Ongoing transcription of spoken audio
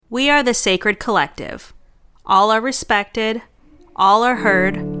We are the Sacred Collective. All are respected, all are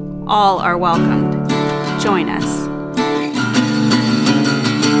heard, all are welcomed. Join us.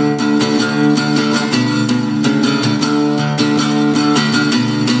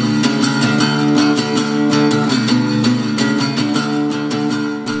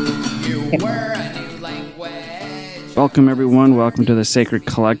 Welcome, everyone. Welcome to the Sacred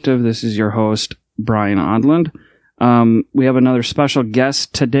Collective. This is your host, Brian Odland. We have another special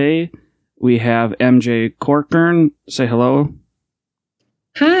guest today. We have MJ Corkern. Say hello.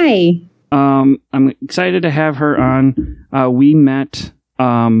 Hi. I'm excited to have her on. We met.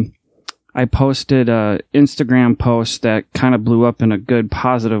 I posted an Instagram post that kind of blew up in a good,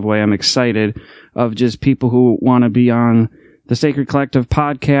 positive way. I'm excited of just people who want to be on the Sacred Collective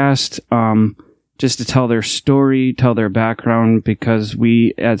podcast, just to tell their story, tell their background, because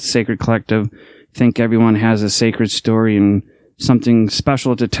we at Sacred Collective think everyone has a sacred story and something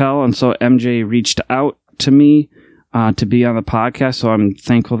special to tell. And so MJ reached out to me to be on the podcast, so I'm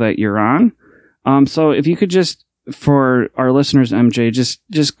thankful that you're on. So if you could just, for our listeners, MJ,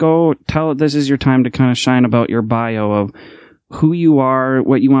 just go tell, this is your time to kind of shine about your bio of who you are,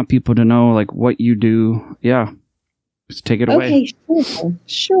 what you want people to know, like what you do. Yeah. Just take it away. Okay,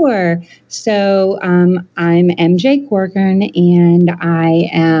 sure. So I'm MJ Corkern, and I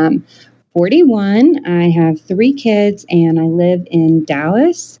am 41. I have 3 kids, and I live in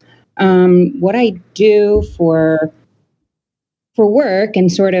Dallas. What I do for work and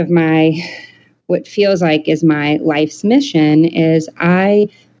sort of what feels like is my life's mission is I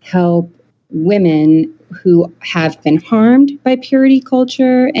help women who have been harmed by purity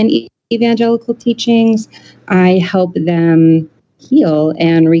culture and evangelical teachings. I help them heal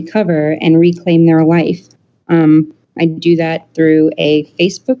and recover and reclaim their life. I do that through a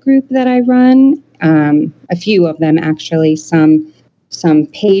Facebook group that I run, a few of them actually, some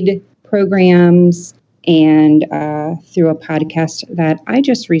paid programs, and through a podcast that I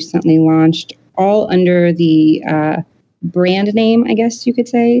just recently launched, all under the brand name, I guess you could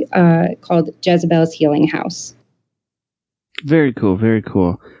say, called Jezebel's Healing House. Very cool. Very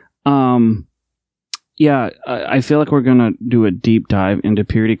cool. Yeah, I feel like we're going to do a deep dive into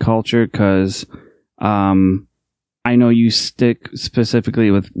purity culture because I know you stick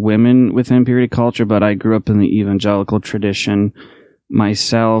specifically with women within purity culture, but I grew up in the evangelical tradition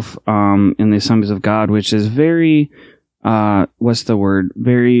myself, in the Assemblies of God, which is very, it was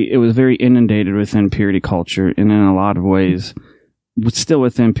very inundated within purity culture, and in a lot of ways, still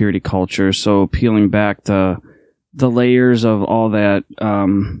within purity culture. So peeling back the layers of all that,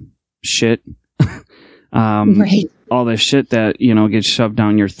 shit, right. All the shit that, gets shoved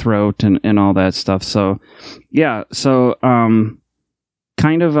down your throat and all that stuff. So, yeah. So,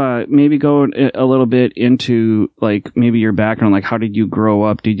 kind of, maybe go a little bit into like maybe your background, like how did you grow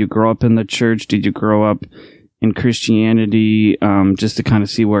up? Did you grow up in the church? Did you grow up in Christianity? Just to kind of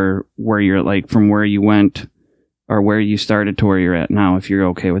see where you're like from where you went or where you started to where you're at now, if you're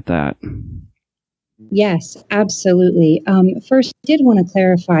okay with that. Yes, absolutely. First, I did want to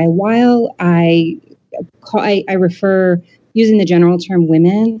clarify, while I refer using the general term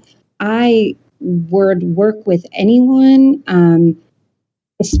women, I would work with anyone,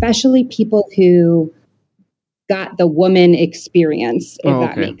 especially people who got the woman experience, if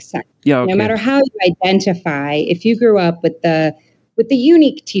that makes sense. Yeah, okay. No matter how you identify, if you grew up with the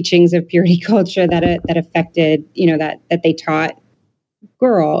unique teachings of purity culture that affected, that they taught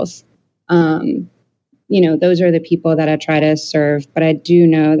girls, those are the people that I try to serve. But I do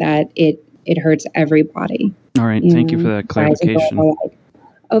know that it hurts everybody. All right. Thank you for that clarification.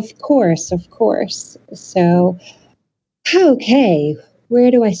 Of course. So, okay,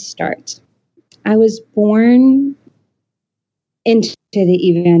 where do I start? I was born into the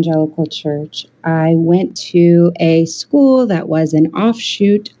evangelical church. I went to a school that was an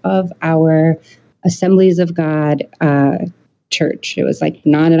offshoot of our Assemblies of God church. It was like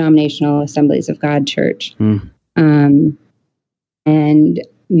non-denominational Assemblies of God church. And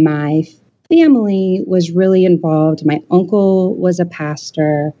my family was really involved. My uncle was a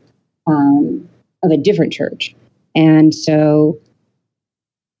pastor of a different church. And so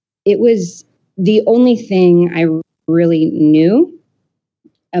it was the only thing I really knew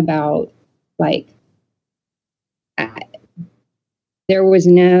about, like, there was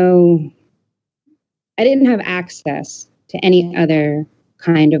I didn't have access to any other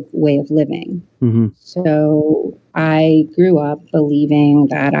kind of way of living. Mm-hmm. So I grew up believing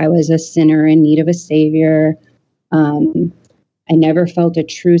that I was a sinner in need of a savior. I never felt a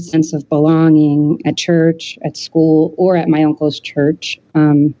true sense of belonging at church, at school, or at my uncle's church,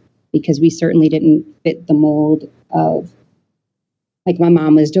 because we certainly didn't fit the mold of like my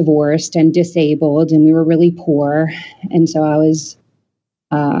mom was divorced and disabled, and we were really poor. And so I was,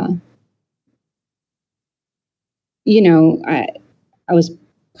 I was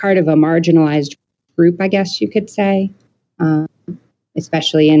part of a marginalized group, I guess you could say,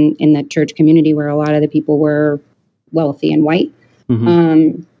 especially in the church community where a lot of the people were wealthy and white.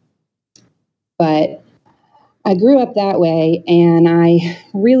 Mm-hmm. But I grew up that way, and I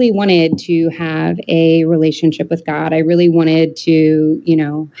really wanted to have a relationship with God. I really wanted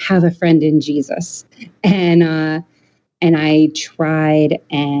to, have a friend in Jesus. And I tried,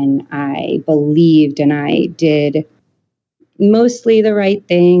 and I believed, and I did mostly the right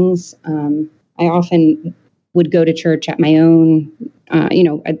things. I often would go to church at my own,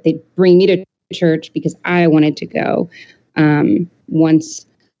 they'd bring me to church because I wanted to go. Once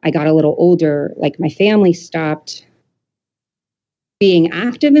I got a little older, like my family stopped being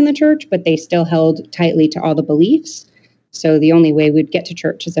active in the church, but they still held tightly to all the beliefs. So the only way we'd get to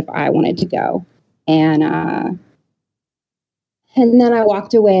church is if I wanted to go. And then I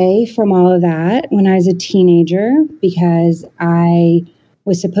walked away from all of that when I was a teenager because I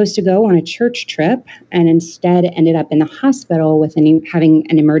was supposed to go on a church trip and instead ended up in the hospital with having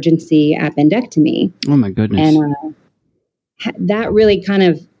an emergency appendectomy. Oh, my goodness. And that really kind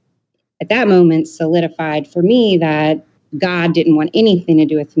of, at that moment, solidified for me that God didn't want anything to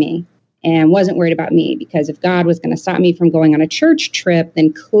do with me and wasn't worried about me, because if God was going to stop me from going on a church trip,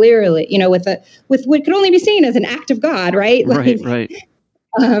 then clearly, with what could only be seen as an act of God, right? Right.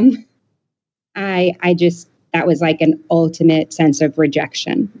 I just, that was like an ultimate sense of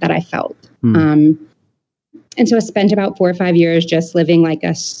rejection that I felt. And so I spent about 4 or 5 years just living like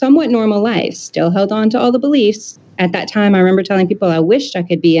a somewhat normal life, still held on to all the beliefs. At that time, I remember telling people I wished I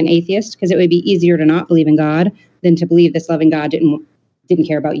could be an atheist because it would be easier to not believe in God than to believe this loving God didn't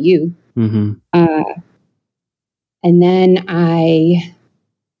care about you. Mm-hmm. And then I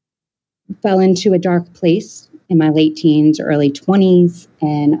fell into a dark place in my late teens, early 20s,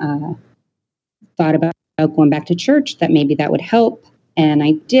 and thought about going back to church, that maybe that would help. And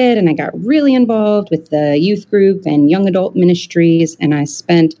I did, and I got really involved with the youth group and young adult ministries, and I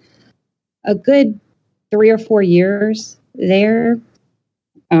spent a good 3 or 4 years there.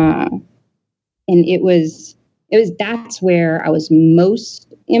 And that's where I was most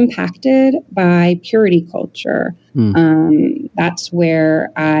impacted by purity culture. That's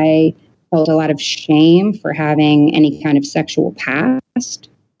where I felt a lot of shame for having any kind of sexual past,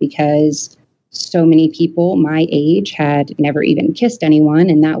 because so many people my age had never even kissed anyone.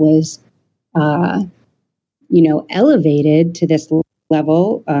 And that was, elevated to this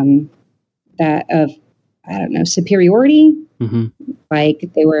level that of, I don't know, superiority. Mm-hmm. Like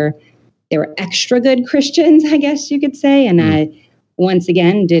they were extra good Christians, I guess you could say. And I, once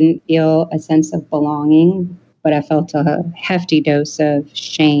again, didn't feel a sense of belonging, but I felt a hefty dose of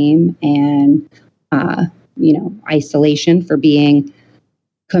shame and, isolation for being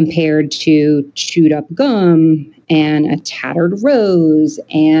compared to chewed up gum and a tattered rose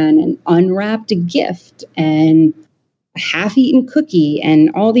and an unwrapped gift and a half-eaten cookie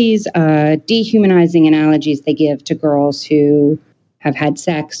and all these dehumanizing analogies they give to girls who have had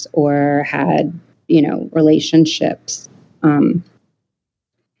sex or had, relationships.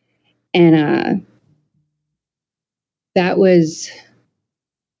 That was,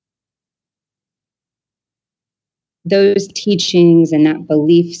 those teachings and that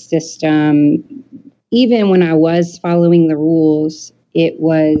belief system, even when I was following the rules, it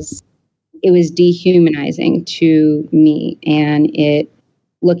was dehumanizing to me. And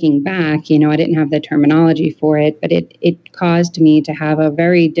looking back, I didn't have the terminology for it, but it caused me to have a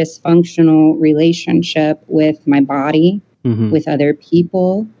very dysfunctional relationship with my body, mm-hmm. with other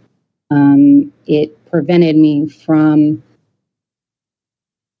people. It prevented me from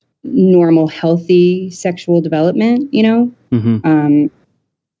normal, healthy sexual development, Mm-hmm.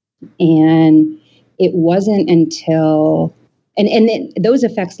 And it wasn't until, and those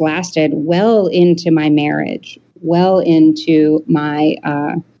effects lasted well into my marriage, well into my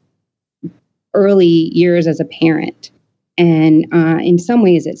early years as a parent. And in some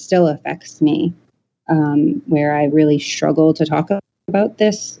ways, it still affects me, where I really struggle to talk about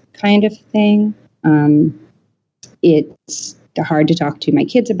this kind of thing. It's hard to talk to my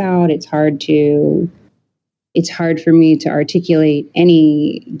kids about. It's hard for me to articulate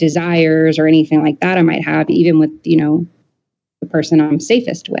any desires or anything like that I might have, even with, the person I'm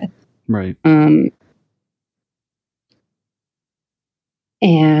safest with. Right. And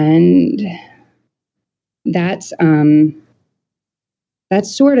that's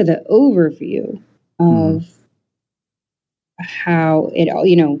sort of the overview of how it all,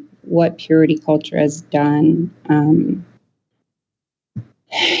 what purity culture has done.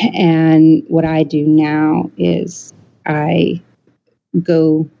 And what I do now is I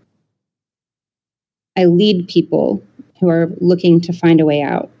lead people who are looking to find a way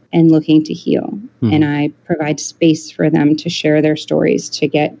out and looking to heal. Mm-hmm. And I provide space for them to share their stories, to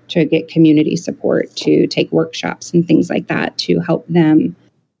get community support, to take workshops and things like that to help them,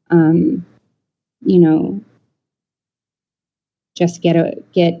 just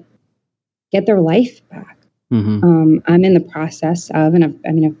get their life back. Mm-hmm. I'm in the process of, and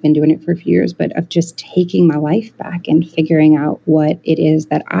I've been doing it for a few years, but of just taking my life back and figuring out what it is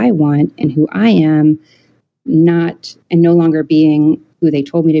that I want and who I am, no longer being who they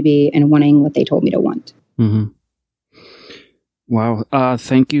told me to be and wanting what they told me to want. Mm-hmm. Wow.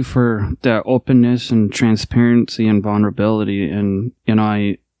 Thank you for the openness and transparency and vulnerability. And,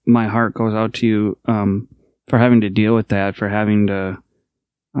 my heart goes out to you, for having to deal with that, for having to,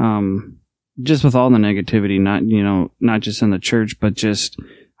 just with all the negativity, not just in the church, but just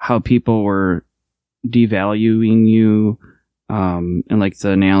how people were devaluing you, and like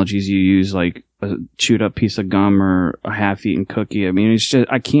the analogies you use, like a chewed up piece of gum or a half-eaten cookie. I mean, it's just,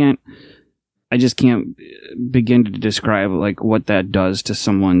 I just can't begin to describe like what that does to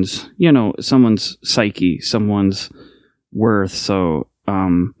someone's psyche, someone's worth. So,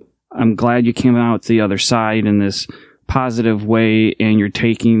 I'm glad you came out the other side in this positive way, and you're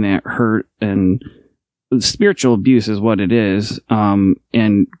taking that hurt, and spiritual abuse is what it is,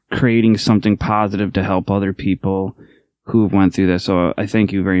 and creating something positive to help other people who have went through this. So I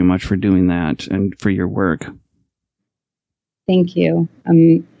thank you very much for doing that and for your work. Thank you.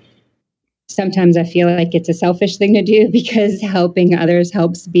 Sometimes I feel like it's a selfish thing to do because helping others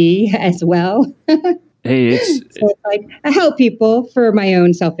helps me as well. Hey, so it's like I help people for my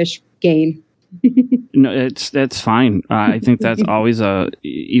own selfish gain. No, that's fine. I think that's always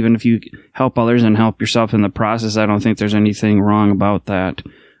even if you help others and help yourself in the process, I don't think there's anything wrong about that.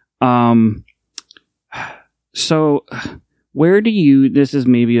 So where do you, this is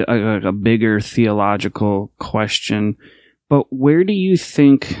maybe a bigger theological question, but where do you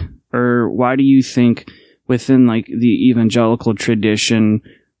think, or why do you think within like the evangelical tradition,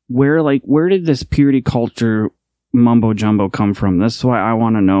 where did this purity culture mumbo jumbo come from? That's why I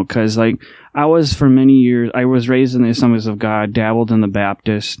want to know. Cause like I was for many years, I was raised in the Assemblies of God, dabbled in the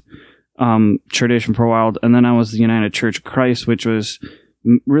Baptist, tradition for a while. And then I was the United Church of Christ, which was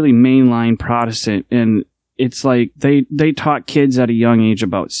really mainline Protestant. And it's like they taught kids at a young age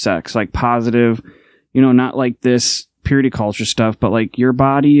about sex, like positive, not like this purity culture stuff, but like your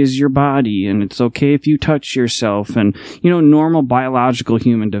body is your body and it's okay if you touch yourself and, normal biological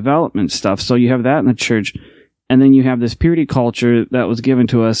human development stuff. So you have that in the church. And then you have this purity culture that was given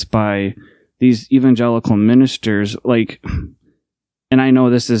to us by these evangelical ministers, like, and I know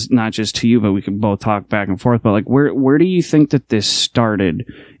this is not just to you, but we can both talk back and forth, but like, where do you think that this started?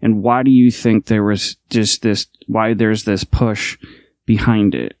 And why do you think there was just why there's this push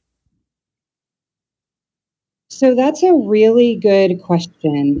behind it? So that's a really good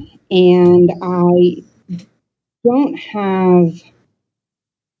question. And I don't have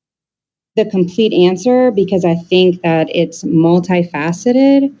the complete answer because I think that it's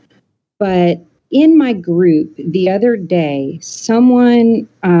multifaceted. But in my group the other day, someone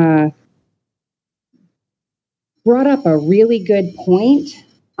brought up a really good point.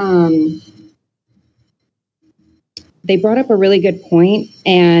 They brought up a really good point,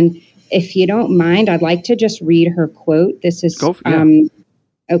 and if you don't mind, I'd like to just read her quote. This is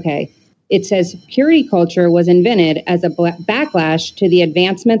okay. It says, "Purity culture was invented as a backlash to the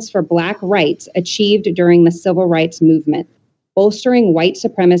advancements for Black rights achieved during the Civil Rights Movement. Bolstering white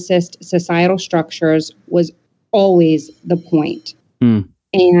supremacist societal structures was always the point."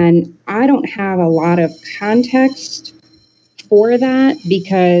 And I don't have a lot of context for that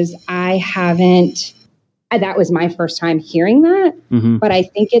because I haven't, that was my first time hearing that. Mm-hmm. But I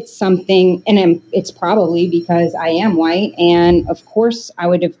think it's something, and it's probably because I am white. And of course, I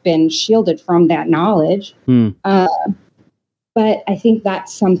would have been shielded from that knowledge. But I think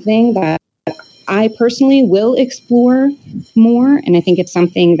that's something that I personally will explore more. And I think it's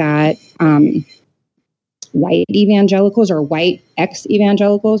something that white evangelicals or white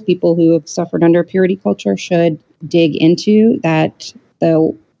ex-evangelicals, people who have suffered under purity culture, should dig into, that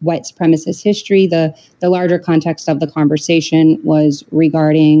the white supremacist history, the larger context of the conversation was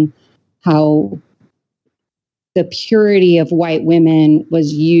regarding how the purity of white women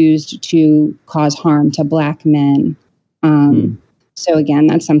was used to cause harm to Black men. So again,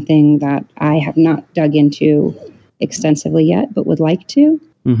 that's something that I have not dug into extensively yet, but would like to.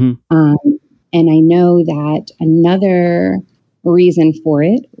 Mm-hmm. And I know that another reason for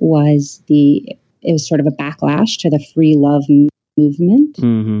it was it was sort of a backlash to the free love movement.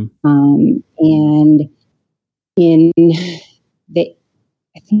 Mm-hmm. And in the,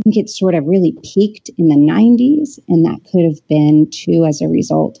 I think it sort of really peaked in the 90s, and that could have been too as a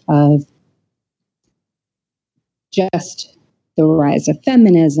result of just the rise of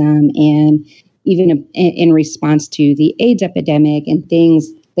feminism, and even in response to the AIDS epidemic and things,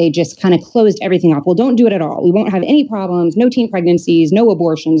 they just kind of closed everything off. Well, don't do it at all. We won't have any problems, no teen pregnancies, no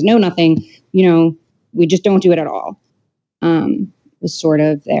abortions, no nothing. We just don't do it at all. Was sort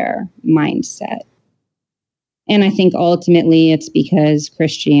of their mindset. And I think ultimately it's because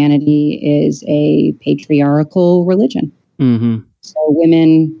Christianity is a patriarchal religion. Mm-hmm. So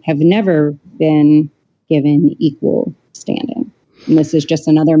women have never been given equal standing. And this is just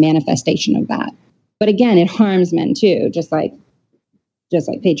another manifestation of that. But again, it harms men too, just like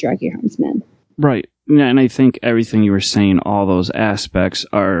patriarchy harms men. Right. Yeah, and I think everything you were saying, all those aspects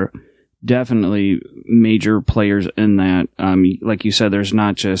are definitely major players in that. Like you said, there's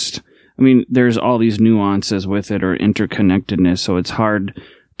not just, there's all these nuances with it or interconnectedness, so it's hard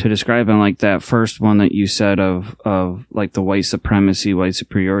to describe. And like that first one that you said of like the white supremacy, white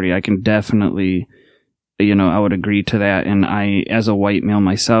superiority, I can definitely, I would agree to that. And I, as a white male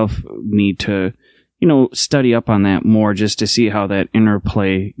myself, need to, study up on that more just to see how that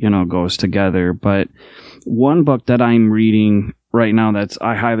interplay, goes together. But one book that I'm reading right now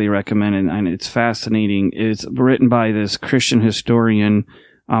I highly recommend, and it's fascinating. It's written by this Christian historian,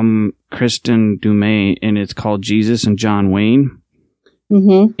 Kristen Dumais, and it's called Jesus and John Wayne.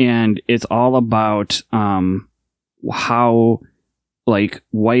 Mm-hmm. And it's all about how like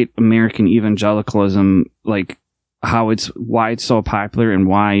white American evangelicalism, like why it's so popular and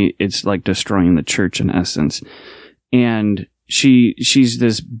why it's like destroying the church in essence. And she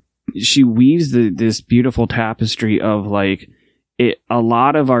weaves this beautiful tapestry of like a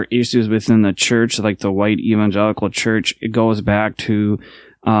lot of our issues within the church, like the white evangelical church, it goes back to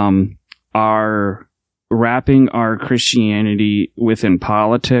our wrapping our Christianity within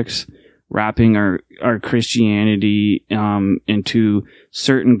politics, wrapping our Christianity into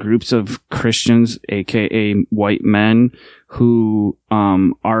certain groups of Christians, aka white men, who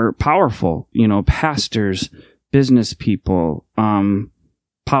are powerful, pastors, business people,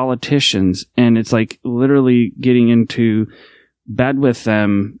 politicians, and it's like literally getting into bed with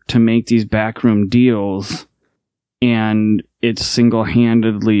them to make these backroom deals, and it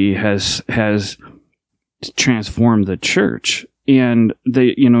single-handedly has transformed the church. And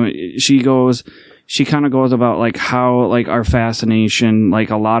she kind of goes about like how like our fascination,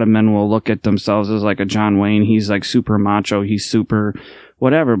 like a lot of men will look at themselves as like a John Wayne. He's like super macho. He's super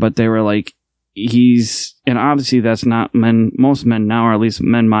whatever, but they were like, and obviously that's not men. Most men now, or at least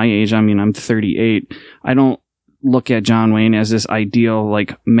men my age. I'm 38. I don't look at John Wayne as this ideal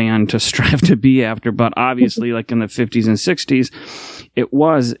like man to strive to be after, but obviously like in the 50s and 60s it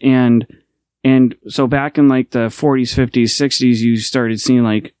was. And so back in like the 40s, 50s, 60s, you started seeing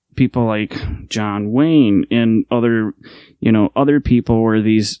like people like John Wayne and other people were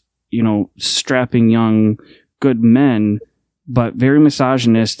these, strapping young, good men, but very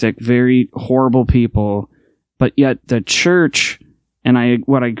misogynistic, very horrible people. But yet the church, and I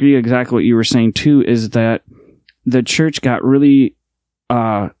agree exactly what you were saying too, is that the church got really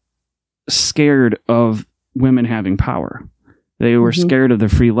scared of women having power. They were scared of the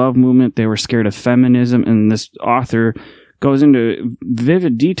free love movement. They were scared of feminism. And this author goes into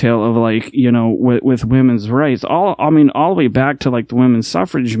vivid detail of like, with women's rights, all the way back to like the women's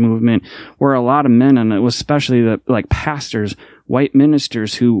suffrage movement, where a lot of men, and it was especially the like pastors, white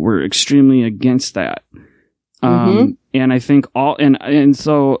ministers, who were extremely against that. And I think and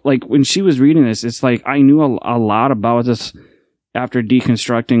so like when she was reading this, it's like I knew a lot about this after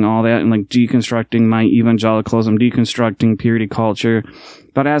deconstructing all that and like deconstructing my evangelicalism, deconstructing purity culture.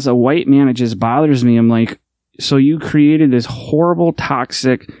 But as a white man, it just bothers me. I'm like, so you created this horrible,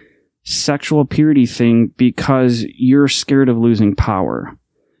 toxic sexual purity thing because you're scared of losing power.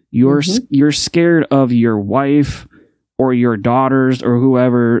 You're scared of your wife or your daughters or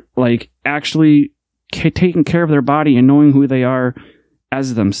whoever, like actually taking care of their body and knowing who they are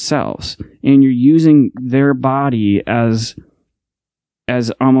as themselves. And you're using their body as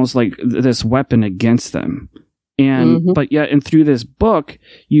almost like this weapon against them. And, but yet, and through this book,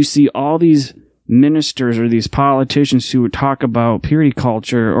 you see all these ministers or these politicians who would talk about purity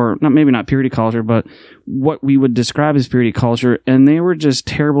culture, or maybe not purity culture, but what we would describe as purity culture. And they were just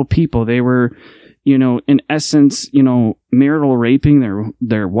terrible people. They were, in essence, marital raping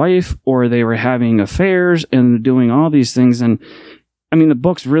their wife, or they were having affairs and doing all these things. And the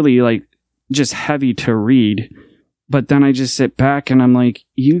book's really like just heavy to read. But then I just sit back and I'm like,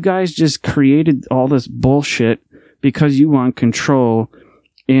 you guys just created all this bullshit because you want control,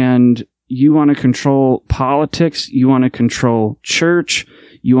 and you want to control politics, you want to control church,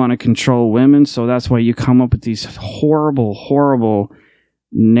 you want to control women. So that's why you come up with these horrible,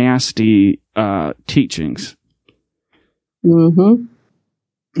 nasty teachings. Mm-hmm.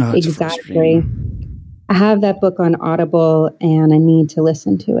 Oh, exactly. I have that book on Audible, and I need to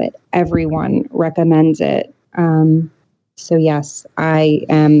listen to it. Everyone recommends it. So yes, I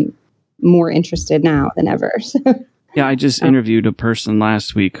am more interested now than ever. Yeah, I just interviewed a person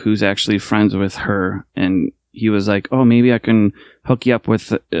last week who's actually friends with her, and he was like, "Oh, maybe I can hook you up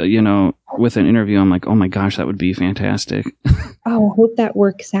with, with an interview." I'm like, "Oh my gosh, that would be fantastic." Oh, I hope that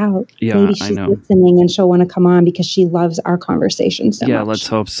works out. Yeah, maybe she's listening and she'll want to come on because she loves our conversation so much. Yeah, let's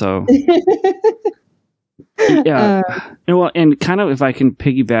hope so. Yeah. And kind of if I can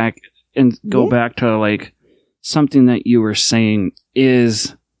piggyback and go back to like something that you were saying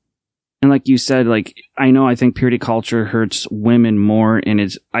is, and like you said, like, I think purity culture hurts women more, and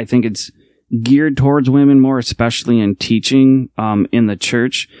I think it's geared towards women more, especially in teaching, in the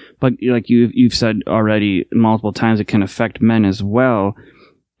church. But like you've said already multiple times, it can affect men as well.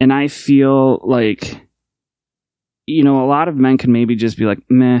 And I feel like, a lot of men can maybe just be like,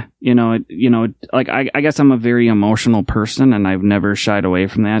 meh, like I guess I'm a very emotional person, and I've never shied away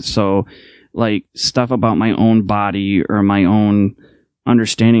from that. So like stuff about my own body or my own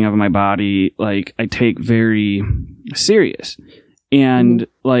understanding of my body, like I take very serious. And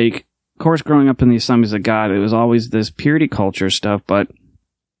like, of course, growing up in the Assemblies of God, it was always this purity culture stuff.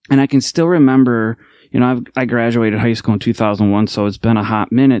 And I can still remember, I graduated high school in 2001, so it's been a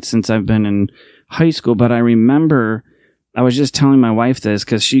hot minute since I've been in high school. But I remember, I was just telling my wife this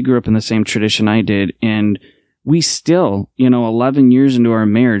because she grew up in the same tradition I did, and we still, 11 years into our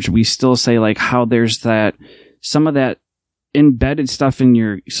marriage, we still say like how there's some of that embedded stuff in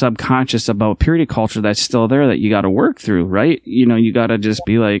your subconscious about purity culture that's still there that you got to work through, right? You got to just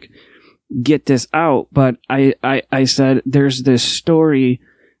be like, get this out. But I said, there's this story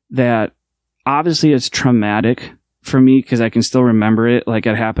that obviously it's traumatic for me because I can still remember it like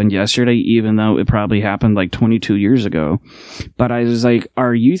it happened yesterday, even though it probably happened like 22 years ago. But I was like,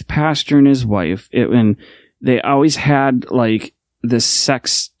 our youth pastor and his wife, and they always had like this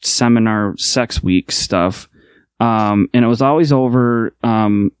sex seminar, sex week stuff. And it was always over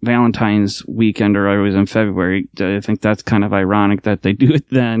Valentine's weekend, or always in February. I think that's kind of ironic that they do it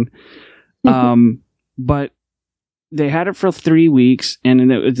then. But they had it for 3 weeks,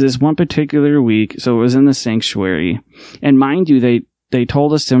 and it was this one particular week, so it was in the sanctuary. And mind you, they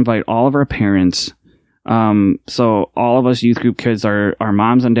told us to invite all of our parents. So all of us youth group kids, our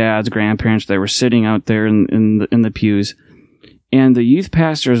moms and dads, grandparents, they were sitting out there in the pews. And the youth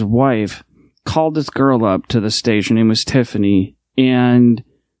pastor's wife called this girl up to the stage. Her name was Tiffany, and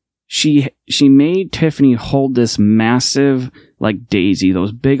she made Tiffany hold this massive like daisy,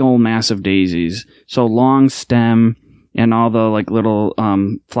 those big old massive daisies, so long stem and all the like little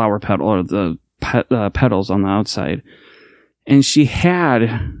flower petal or the petals on the outside. And she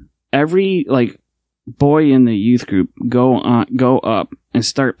had every like boy in the youth group go up and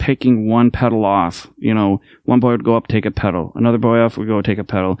start picking one petal off. One boy would go up, take a petal. Another boy off would go take a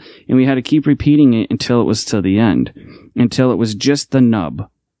petal. And we had to keep repeating it until it was to the end, until it was just the nub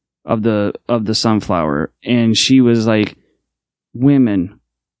of the sunflower. And she was like, women,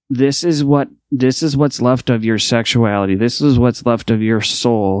 this is what's left of your sexuality. This is what's left of your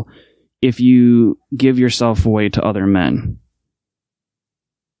soul if you give yourself away to other men.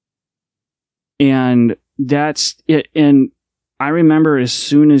 And that's it. And I remember as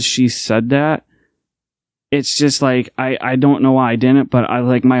soon as she said that, it's just like, I don't know why I didn't, but I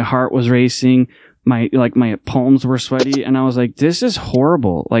like, my heart was racing. My palms were sweaty, and I was like, this is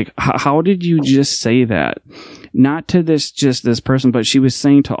horrible. Like, how did you just say that? Not to this person, but she was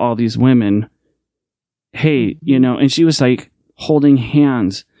saying to all these women, hey, and she was like holding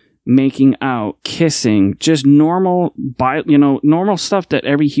hands, making out, kissing, just normal, normal stuff that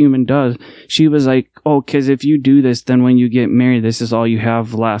every human does. She was like, oh, because if you do this, then when you get married, this is all you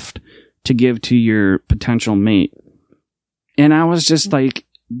have left to give to your potential mate. And I was just like,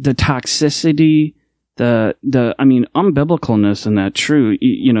 the toxicity, the unbiblicalness in that, true,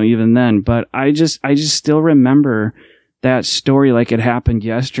 even then. But I just still remember that story like it happened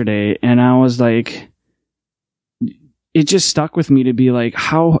yesterday. And I was like, it just stuck with me to be like,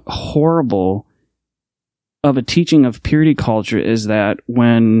 how horrible of a teaching of purity culture is that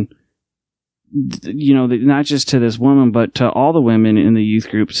when, not just to this woman, but to all the women in the youth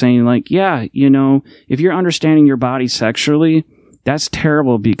group saying like, yeah, if you're understanding your body sexually, that's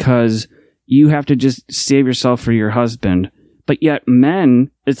terrible because you have to just save yourself for your husband. But yet men,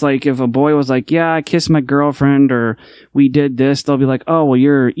 it's like if a boy was like, yeah, I kissed my girlfriend or we did this, they'll be like, oh, well,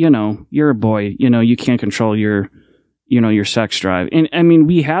 you're a boy, you can't control your sex drive. And I mean,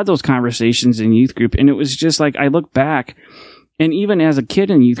 we had those conversations in youth group, and it was just like, I look back, and even as a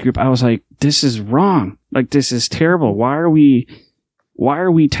kid in youth group, I was like, this is wrong. Like, this is terrible. Why are we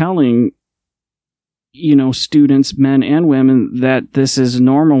telling, students, men and women, that this is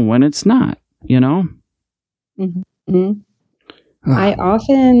normal when it's not, Mm-hmm. I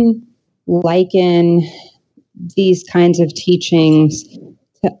often liken these kinds of teachings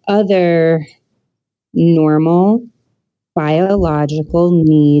to other normal biological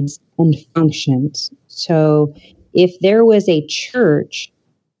needs and functions. So if there was a church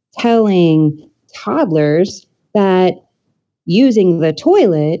telling toddlers that using the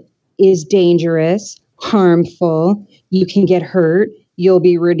toilet is dangerous, harmful, you can get hurt, you'll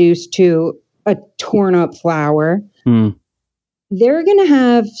be reduced to a torn up flower, they're going to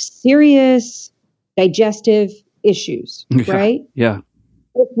have serious digestive issues, right? Yeah.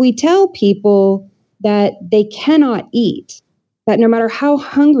 If we tell people that they cannot eat, that no matter how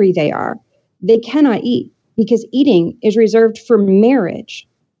hungry they are, they cannot eat because eating is reserved for marriage,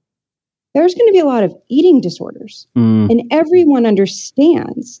 there's going to be a lot of eating disorders. And everyone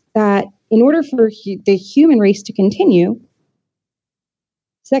understands that in order for the human race to continue,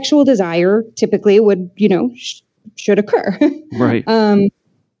 sexual desire typically would, should occur. Right.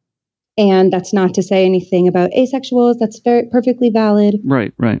 And that's not to say anything about asexuals. That's perfectly valid.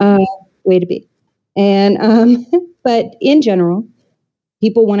 Right. Way to be. And, but in general,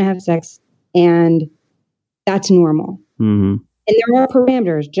 people want to have sex, and that's normal. Mm-hmm. And there are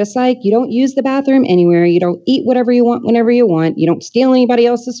parameters, just like you don't use the bathroom anywhere. You don't eat whatever you want, whenever you want. You don't steal anybody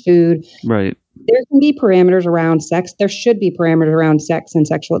else's food. Right. There can be parameters around sex. There should be parameters around sex and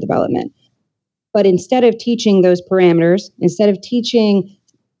sexual development. But instead of teaching those parameters, instead of teaching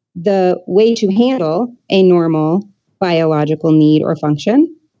the way to handle a normal biological need or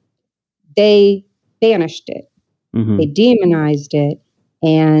function, they banished it. Mm-hmm. They demonized it,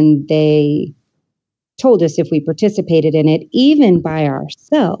 and they told us if we participated in it, even by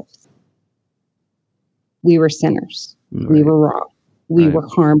ourselves, we were sinners. Right. We were wrong. We were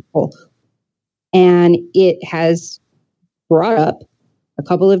harmful. And it has brought up a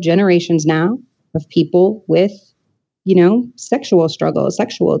couple of generations now of people with, sexual struggles,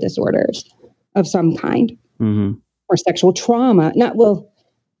 sexual disorders of some kind, or sexual trauma.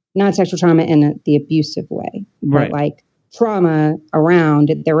 Not sexual trauma in the abusive way, but like trauma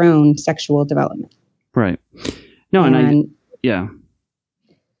around their own sexual development. Right. No, and I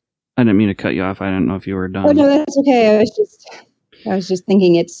didn't mean to cut you off. I didn't know if you were done. Oh no, that's okay. I was just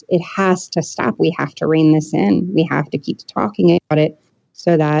thinking it has to stop. We have to rein this in. We have to keep talking about it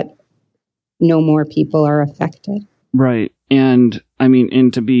so that no more people are affected. Right. And I mean,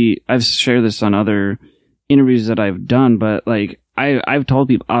 I've shared this on other interviews that I've done, but like I've told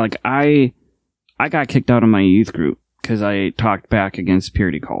people, like I got kicked out of my youth group because I talked back against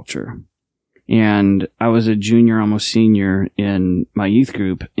purity culture. And I was a junior, almost senior in my youth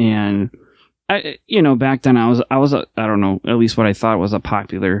group. And back then I was I don't know, at least what I thought was a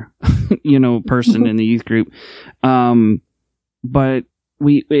popular, person in the youth group. But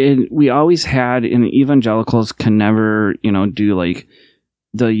we always had, and evangelicals can never, do like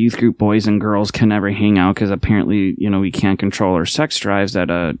the youth group boys and girls can never hang out because apparently, we can't control our sex drives at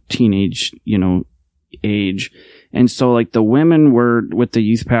a teenage, age. And so like the women were with the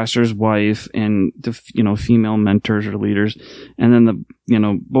youth pastor's wife and the, female mentors or leaders. And then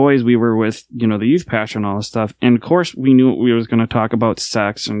the, boys, we were with, the youth pastor and all this stuff. And of course we knew we was going to talk about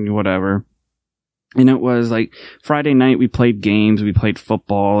sex and whatever. And it was like Friday night, we played games, we played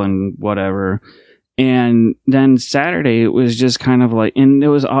football and whatever. And then Saturday, it was just kind of like, and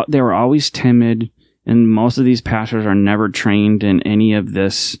they were always timid. And most of these pastors are never trained in any of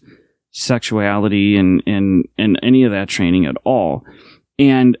this sexuality and any of that training at all.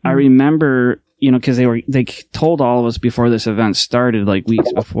 And I remember, because they told all of us before this event started, like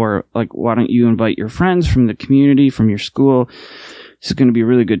weeks before, like, why don't you invite your friends from the community, from your school? This is going to be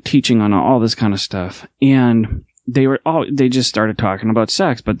really good teaching on all this kind of stuff. And they just started talking about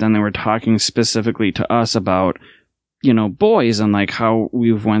sex, but then they were talking specifically to us about, boys and like how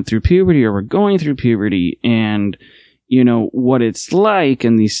we've went through puberty or we're going through puberty and, what it's like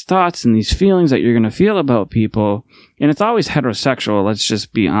and these thoughts and these feelings that you're going to feel about people. And it's always heterosexual. Let's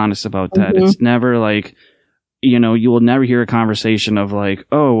just be honest about that. Mm-hmm. It's never like, you will never hear a conversation of like,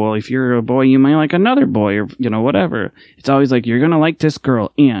 oh, well, if you're a boy, you might like another boy or, whatever. It's always like, you're going to like this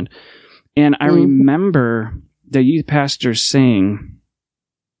girl. And I remember the youth pastor saying,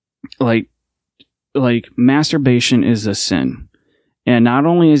 like, like masturbation is a sin. And not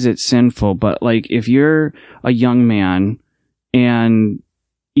only is it sinful, but like if you're a young man and,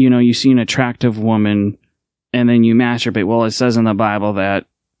 you see an attractive woman and then you masturbate, well, it says in the Bible that,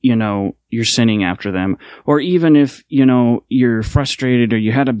 you're sinning after them. Or even if, you're frustrated or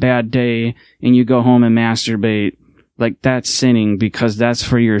you had a bad day and you go home and masturbate, like that's sinning because that's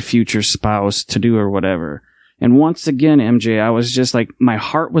for your future spouse to do or whatever. And once again, MJ, I was just like, my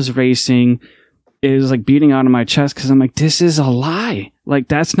heart was racing. It was like beating out of my chest because I'm like, this is a lie. Like,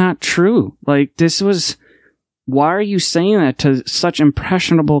 that's not true. Like, why are you saying that to such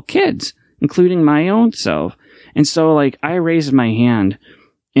impressionable kids, including my own self? And so, like, I raised my hand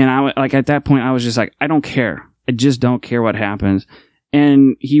and at that point, I was just like, I don't care. I just don't care what happens.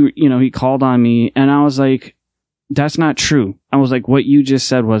 And he called on me and I was like, that's not true. I was like, what you just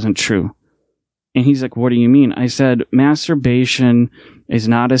said wasn't true. And he's like, what do you mean? I said, masturbation is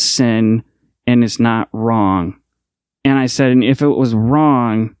not a sin and it's not wrong. And I said, and if it was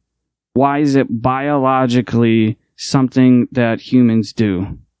wrong, why is it biologically something that humans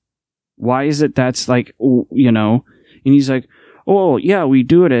do? Why is it that's like, And he's like, oh, yeah, we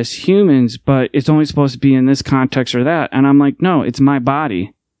do it as humans, but it's only supposed to be in this context or that. And I'm like, no, it's my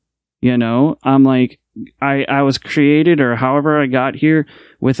body. I'm like, I was created, or however I got here,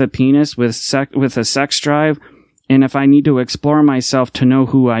 with a penis, with a sex drive. And if I need to explore myself to know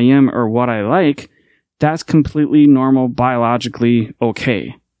who I am or what I like, that's completely normal, biologically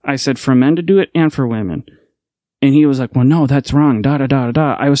okay. I said for men to do it and for women. And he was like, well, no, that's wrong, da, da, da, da,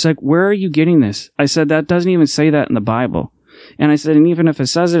 da. I was like, where are you getting this? I said, that doesn't even say that in the Bible. And I said, and even if it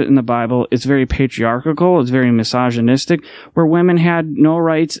says it in the Bible, it's very patriarchal, it's very misogynistic, where women had no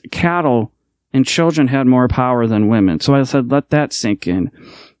rights, cattle and children had more power than women. So I said, let that sink in.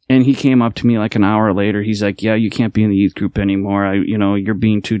 And he came up to me like an hour later. He's like, yeah, you can't be in the youth group anymore. You're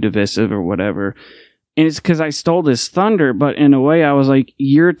being too divisive or whatever. And it's because I stole this thunder. But in a way, I was like,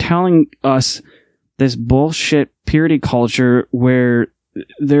 you're telling us this bullshit purity culture where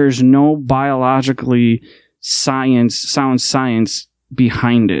there's no biologically sound science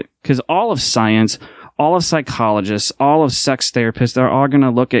behind it. Because all of science, all of psychologists, all of sex therapists, they're all going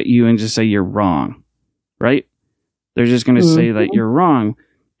to look at you and just say you're wrong, right? They're just going to say that you're wrong.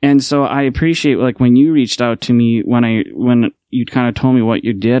 And so I appreciate, like, when you reached out to me, when you kind of told me what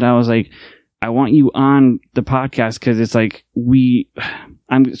you did, I was like, I want you on the podcast because it's like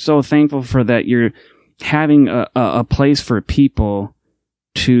I'm so thankful for that. You're having a place for people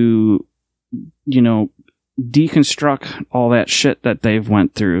to, deconstruct all that shit that they've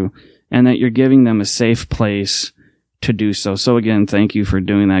went through, and that you're giving them a safe place to do so. So again, thank you for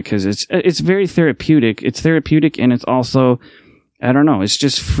doing that because it's very therapeutic. It's therapeutic, and it's also, I don't know, it's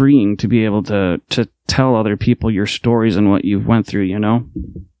just freeing to be able to tell other people your stories and what you've went through,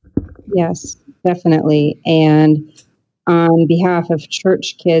 Yes, definitely. And on behalf of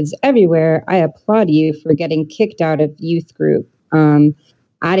church kids everywhere, I applaud you for getting kicked out of youth group.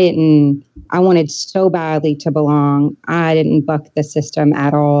 I wanted so badly to belong. I didn't buck the system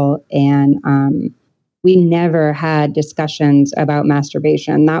at all. And we never had discussions about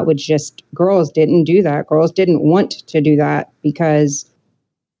masturbation. That was just, girls didn't do that. Girls didn't want to do that because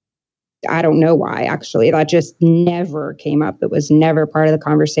I don't know why, actually. That just never came up. It was never part of the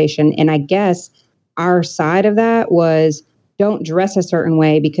conversation. And I guess our side of that was, don't dress a certain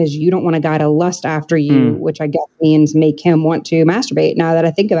way because you don't want a guy to lust after you, which I guess means make him want to masturbate, now that I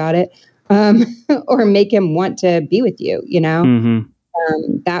think about it, or make him want to be with you,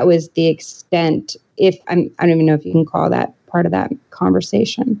 That was the extent, I don't even know if you can call that part of that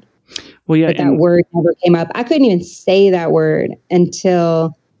conversation. Well, yeah. But that word never came up. I couldn't even say that word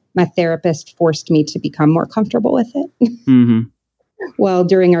until my therapist forced me to become more comfortable with it. Well,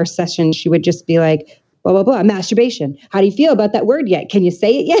 during our session, she would just be like, blah, blah, blah, masturbation. How do you feel about that word yet? Can you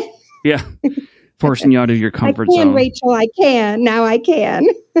say it yet? Yeah. Forcing you out of your comfort zone. Rachel, I can. Now I can.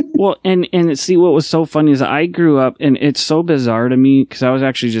 Well, and see, what was so funny is I grew up, and it's so bizarre to me, because I was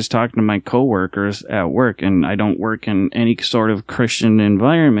actually just talking to my coworkers at work, and I don't work in any sort of Christian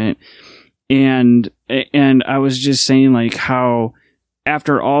environment. And I was just saying, like, how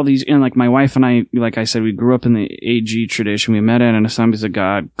after all these, and like my wife and I, like I said, we grew up in the AG tradition. We met at an Assemblies of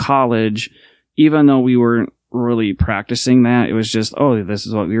God college. Even though we weren't really practicing that, it was just, oh, this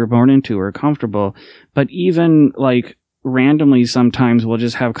is what we were born into. We're comfortable. But even like randomly, sometimes we'll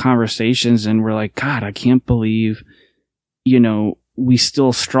just have conversations and we're like, God, I can't believe, we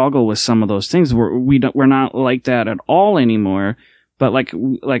still struggle with some of those things. We're not like that at all anymore. But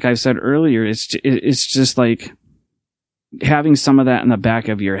like I said earlier, it's just like having some of that in the back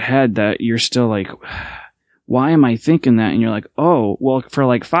of your head that you're still like, why am I thinking that? And you're like, oh, well, for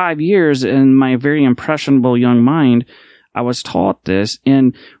like 5 years in my very impressionable young mind, I was taught this.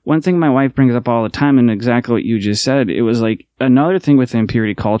 And one thing my wife brings up all the time, and exactly what you just said, it was like another thing within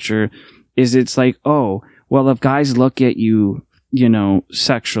purity culture is it's like, oh, well, if guys look at you, you know,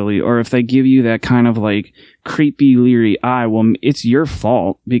 sexually, or if they give you that kind of like creepy, leery eye, well, it's your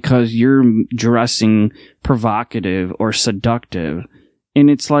fault because you're dressing provocative or seductive. And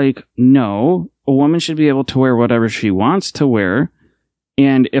it's like, no, a woman should be able to wear whatever she wants to wear.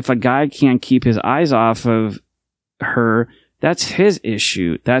 And if a guy can't keep his eyes off of her, that's his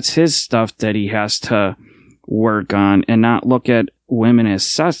issue. That's his stuff that he has to work on, and not look at women as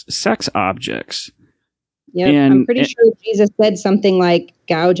sex objects. Yeah, I'm pretty sure Jesus said something like,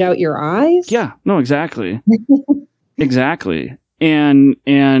 gouge out your eyes. Yeah, no, exactly. Exactly.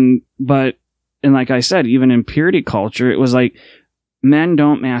 But like I said, even in purity culture, it was like, men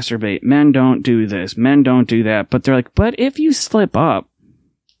don't masturbate, men don't do this, men don't do that. But they're like, but if you slip up,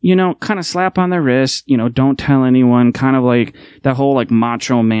 you know, kind of slap on the wrist, you know, don't tell anyone, kind of like that whole like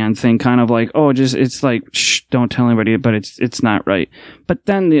macho man thing, kind of like, oh, just, it's like, shh, don't tell anybody, but it's not right. But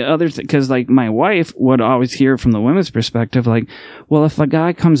then the other thing, cause like my wife would always hear from the women's perspective, like, well, if a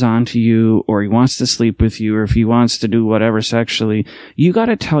guy comes on to you, or he wants to sleep with you, or if he wants to do whatever sexually, you got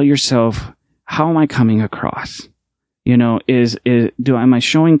to tell yourself, how am I coming across? You know, am I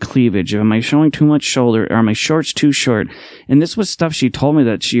showing cleavage? Am I showing too much shoulder? Or are my shorts too short? And this was stuff she told me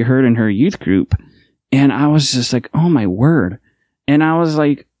that she heard in her youth group. And I was just like, oh my word. And I was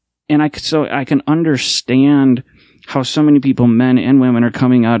like, so I can understand how so many people, men and women, are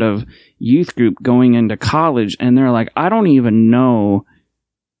coming out of youth group going into college. And they're like, I don't even know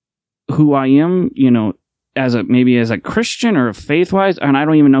who I am, you know, maybe as a Christian or faith wise. And I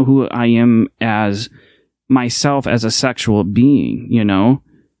don't even know who I am as myself as a sexual being, you know?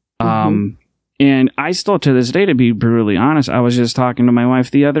 Mm-hmm. And I still, to this day, to be brutally honest, I was just talking to my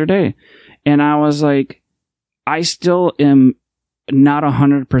wife the other day, and I was like, I still am not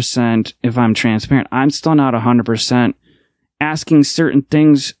 100%, if I'm transparent, I'm still not 100% asking certain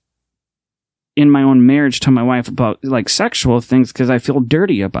things in my own marriage to my wife about like sexual things, because I feel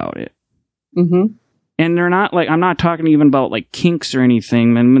dirty about it. Mm-hmm. And they're not like, I'm not talking even about like kinks or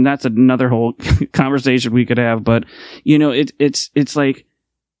anything. And that's another whole conversation we could have. But, you know, it's like,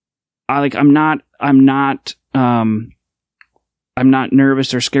 I'm not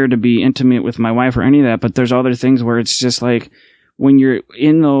nervous or scared to be intimate with my wife or any of that. But there's other things where it's just like, when you're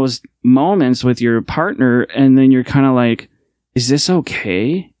in those moments with your partner, and then you're kind of like, is this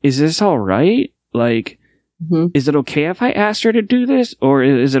okay? Is this all right? Like, mm-hmm. Is it okay if I asked her to do this? Or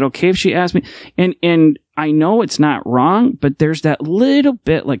is it okay if she asked me? And I know it's not wrong, but there's that little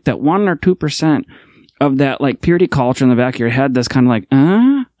bit, like that 1 or 2% of that like purity culture in the back of your head that's kind of like,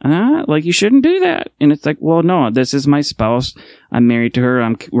 like you shouldn't do that. And it's like, well, no, this is my spouse. I'm married to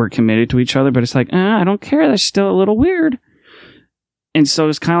her. We're committed to each other, but it's like, I don't care. That's still a little weird. And so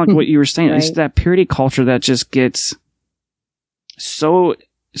it's kind of like what you were saying. Right. It's that purity culture that just gets so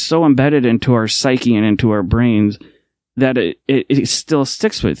embedded into our psyche and into our brains that it still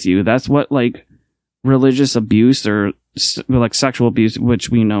sticks with you. That's what like religious abuse or like sexual abuse, which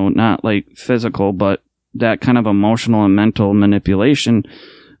we know not like physical, but that kind of emotional and mental manipulation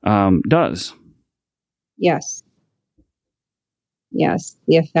does. Yes. Yes.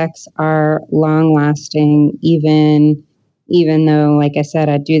 The effects are long lasting, even though, like I said,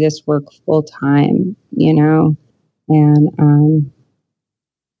 I do this work full time, you know, and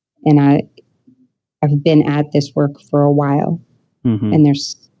I've been at this work for a while, mm-hmm. and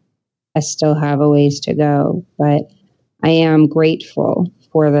I still have a ways to go, but I am grateful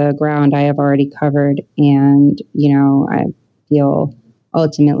for the ground I have already covered. And, you know, I feel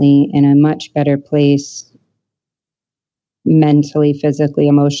ultimately in a much better place mentally, physically,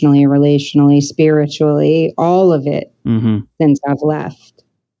 emotionally, relationally, spiritually, all of it, mm-hmm. since I've left.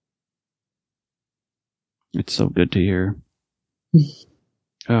 It's so good to hear.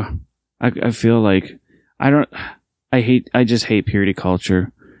 I feel like I just hate purity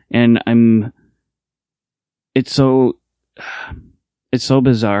culture, and it's so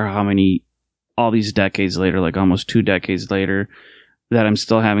bizarre how all these decades later, like almost 2 decades later, that I'm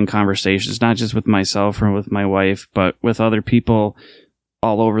still having conversations, not just with myself or with my wife, but with other people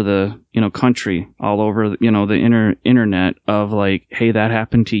all over the, you know, country, all over, you know, the internet, of like, hey, that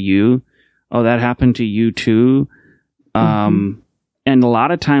happened to you. Oh, that happened to you too. Mm-hmm. And a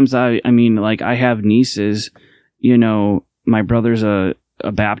lot of times I mean, like I have nieces, you know, my brother's a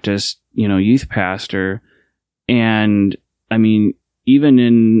Baptist, you know, youth pastor. And I mean, he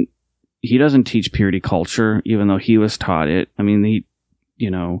doesn't teach purity culture, even though he was taught it. I mean, he,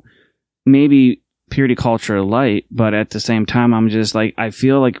 you know, maybe purity culture light, but at the same time, I'm just like, I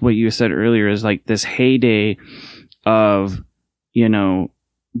feel like what you said earlier is like this heyday of, you know,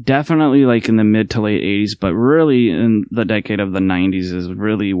 definitely like in the mid to late 80s, but really in the decade of the 90s is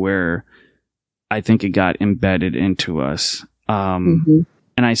really where I think it got embedded into us. And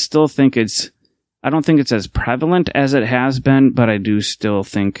I still think I don't think it's as prevalent as it has been, but I do still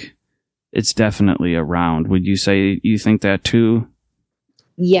think it's definitely around. Would you say you think that too?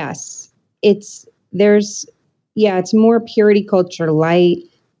 Yes. It's more purity culture light.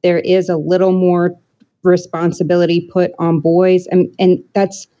 There is a little more responsibility put on boys. And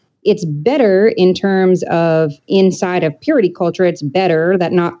it's better in terms of inside of purity culture. It's better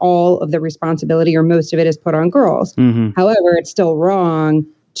that not all of the responsibility or most of it is put on girls. However, it's still wrong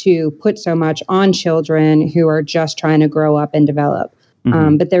to put so much on children who are just trying to grow up and develop.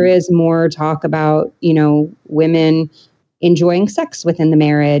 But there is more talk about, you know, women enjoying sex within the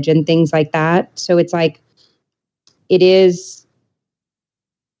marriage and things like that. So it's like, it is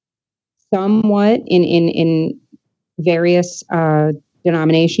somewhat in various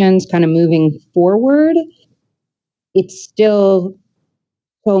denominations kind of moving forward. It's still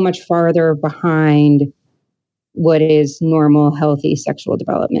so much farther behind what is normal, healthy sexual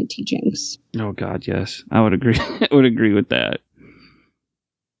development teachings. Oh God, yes. I would agree. I would agree with that.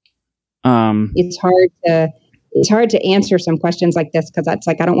 It's hard to answer some questions like this because that's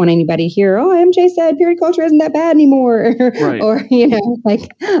like, I don't want anybody to hear, oh, MJ said purity culture isn't that bad anymore. Right. Or, you know,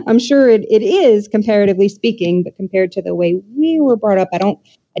 like, I'm sure it is comparatively speaking, but compared to the way we were brought up, I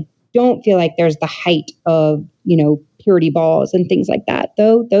don't feel like there's the height of, you know, purity balls and things like that,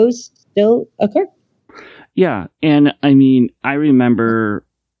 though those still occur. Yeah. And I mean, I remember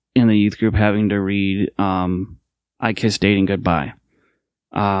in the youth group having to read I Kissed Dating Goodbye.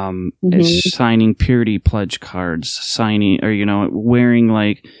 Signing purity pledge cards, or, you know, wearing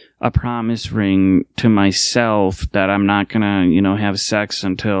like a promise ring to myself that I'm not gonna, you know, have sex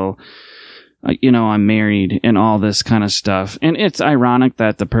until, you know, I'm married and all this kind of stuff. And it's ironic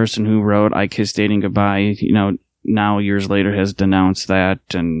that the person who wrote I Kissed Dating Goodbye, you know, now years later has denounced that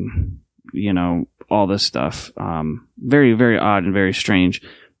and, you know, all this stuff. Very, very odd and very strange.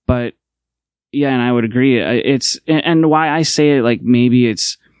 But yeah, and I would agree. It's, and why I say it like maybe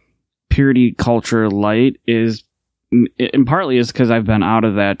it's purity culture light is, and partly is because I've been out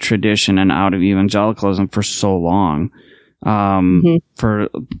of that tradition and out of evangelicalism for so long, for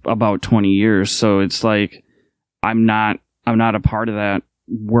about 20 years. So it's like, I'm not a part of that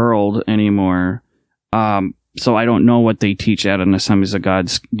world anymore. So I don't know what they teach at an Assemblies of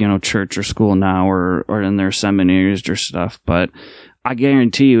God's, you know, church or school now, or in their seminaries or stuff. But I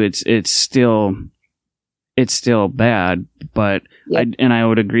guarantee you, it's still bad. But yep. I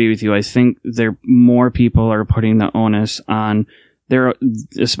would agree with you. I think more people are putting the onus on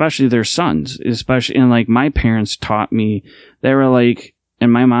especially their sons, and like my parents taught me. They were like,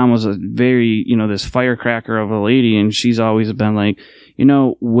 and my mom was a very, you know, this firecracker of a lady, and she's always been like, you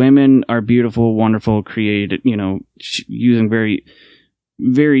know, women are beautiful, wonderful, created, you know, using very,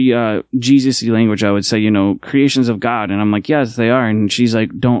 very Jesus-y language, I would say, you know, creations of God. And I'm like, yes, they are. And she's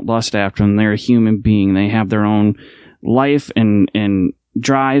like, don't lust after them. They're a human being. They have their own life and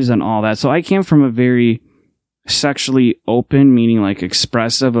drives and all that. So I came from a very sexually open, meaning like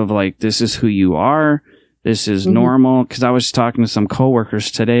expressive of like, this is who you are. This is normal. Because I was talking to some coworkers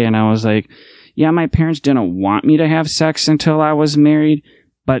today and I was like, yeah, my parents didn't want me to have sex until I was married,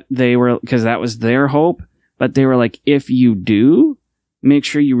 but because that was their hope. But they were like, if you do, make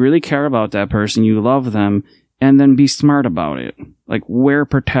sure you really care about that person, you love them, and then be smart about it. Like wear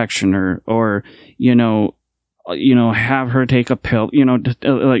protection or you know, have her take a pill, you know,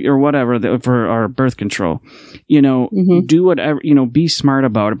 like, or whatever for our birth control, you know, do whatever, you know, be smart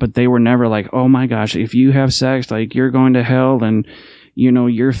about it. But they were never like, oh my gosh, if you have sex, like you're going to hell and, you know,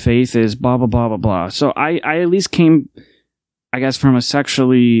 your faith is blah, blah, blah, blah, blah. So I at least came, I guess, from a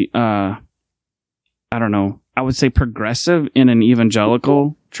sexually, I don't know, I would say progressive in an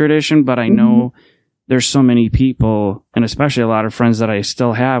evangelical tradition, but I know there's so many people, and especially a lot of friends that I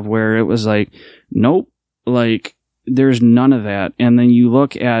still have, where it was like, nope, like there's none of that. And then you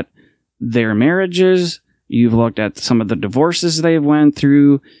look at their marriages, you've looked at some of the divorces they went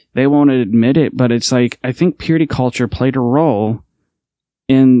through, they won't admit it, but it's like, I think purity culture played a role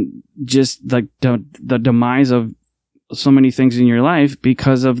in just the demise of so many things in your life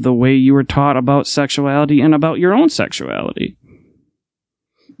because of the way you were taught about sexuality and about your own sexuality.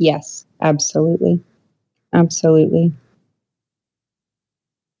 Yes, absolutely. Absolutely.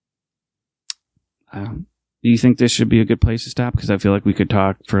 Do you think this should be a good place to stop? Because I feel like we could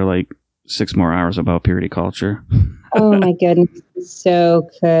talk for like 6 more hours about purity culture. Oh my goodness. so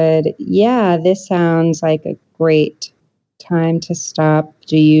could. Yeah, this sounds like a great time to stop.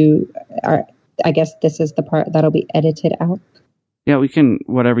 I guess this is the part that'll be edited out. Yeah, we can,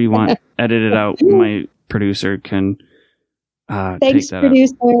 whatever you want, edit it out. My producer can Thanks, take that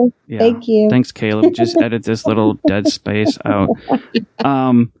producer. out. Yeah. Thank you. Thanks, Caleb. Just edit this little dead space out.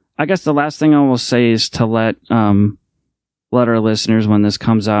 I guess the last thing I will say is to let our listeners, when this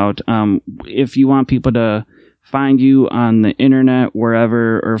comes out, if you want people to find you on the internet,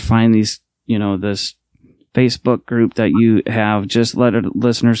 wherever, or find these, this Facebook group that you have, just let our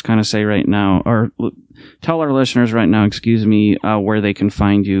listeners kind of say right now, or tell our listeners right now, where they can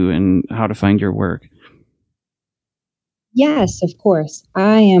find you and how to find your work. Yes, of course.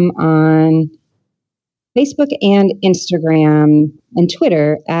 I am on Facebook and Instagram and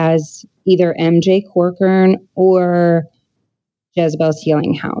Twitter as either MJ Corkern or Jezebel's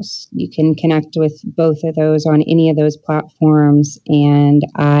Healing House. You can connect with both of those on any of those platforms. And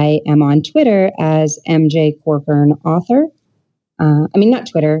I am on Twitter as MJ Corkern Author. Not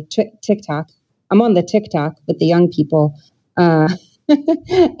Twitter, TikTok. I'm on the TikTok with the young people at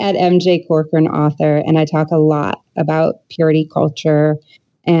MJ Corkern Author. And I talk a lot about purity culture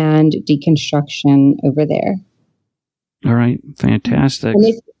and deconstruction over there. All right. Fantastic. And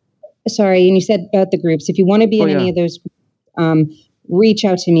you said about the groups. If you want to be in any of those groups, reach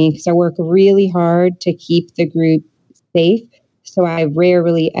out to me because I work really hard to keep the group safe. So I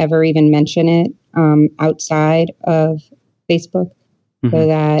rarely ever even mention it outside of Facebook so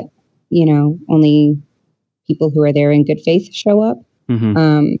that, only people who are there in good faith show up.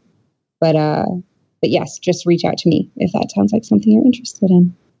 But yes, just reach out to me if that sounds like something you're interested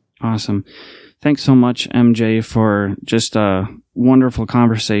in. Awesome. Thanks so much, MJ, for just a wonderful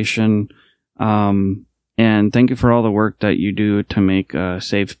conversation. And thank you for all the work that you do to make a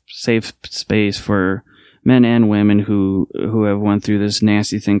safe space for men and women who have went through this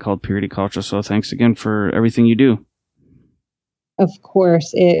nasty thing called purity culture. So thanks again for everything you do. Of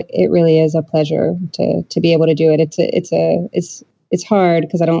course, it really is a pleasure to be able to do it. It's hard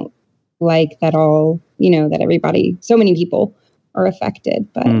because I don't like that that everybody, so many people are affected,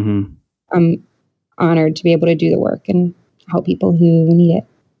 but I'm honored to be able to do the work and help people who need it.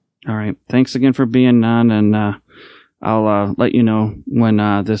 All right. Thanks again for being on, and I'll let you know when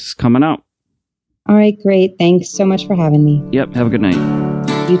this is coming out. All right, great. Thanks so much for having me. Yep. Have a good night.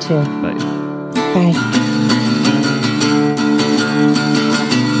 You too. Bye. Bye.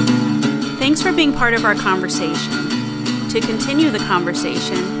 Thanks for being part of our conversation. To continue the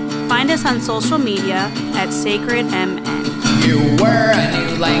conversation, find us on social media at SacredMN. You were a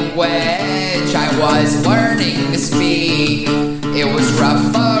new language I was learning to speak. It was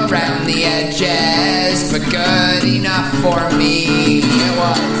rough around the edges, but good enough for me. It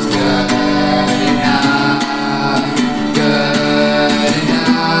was good.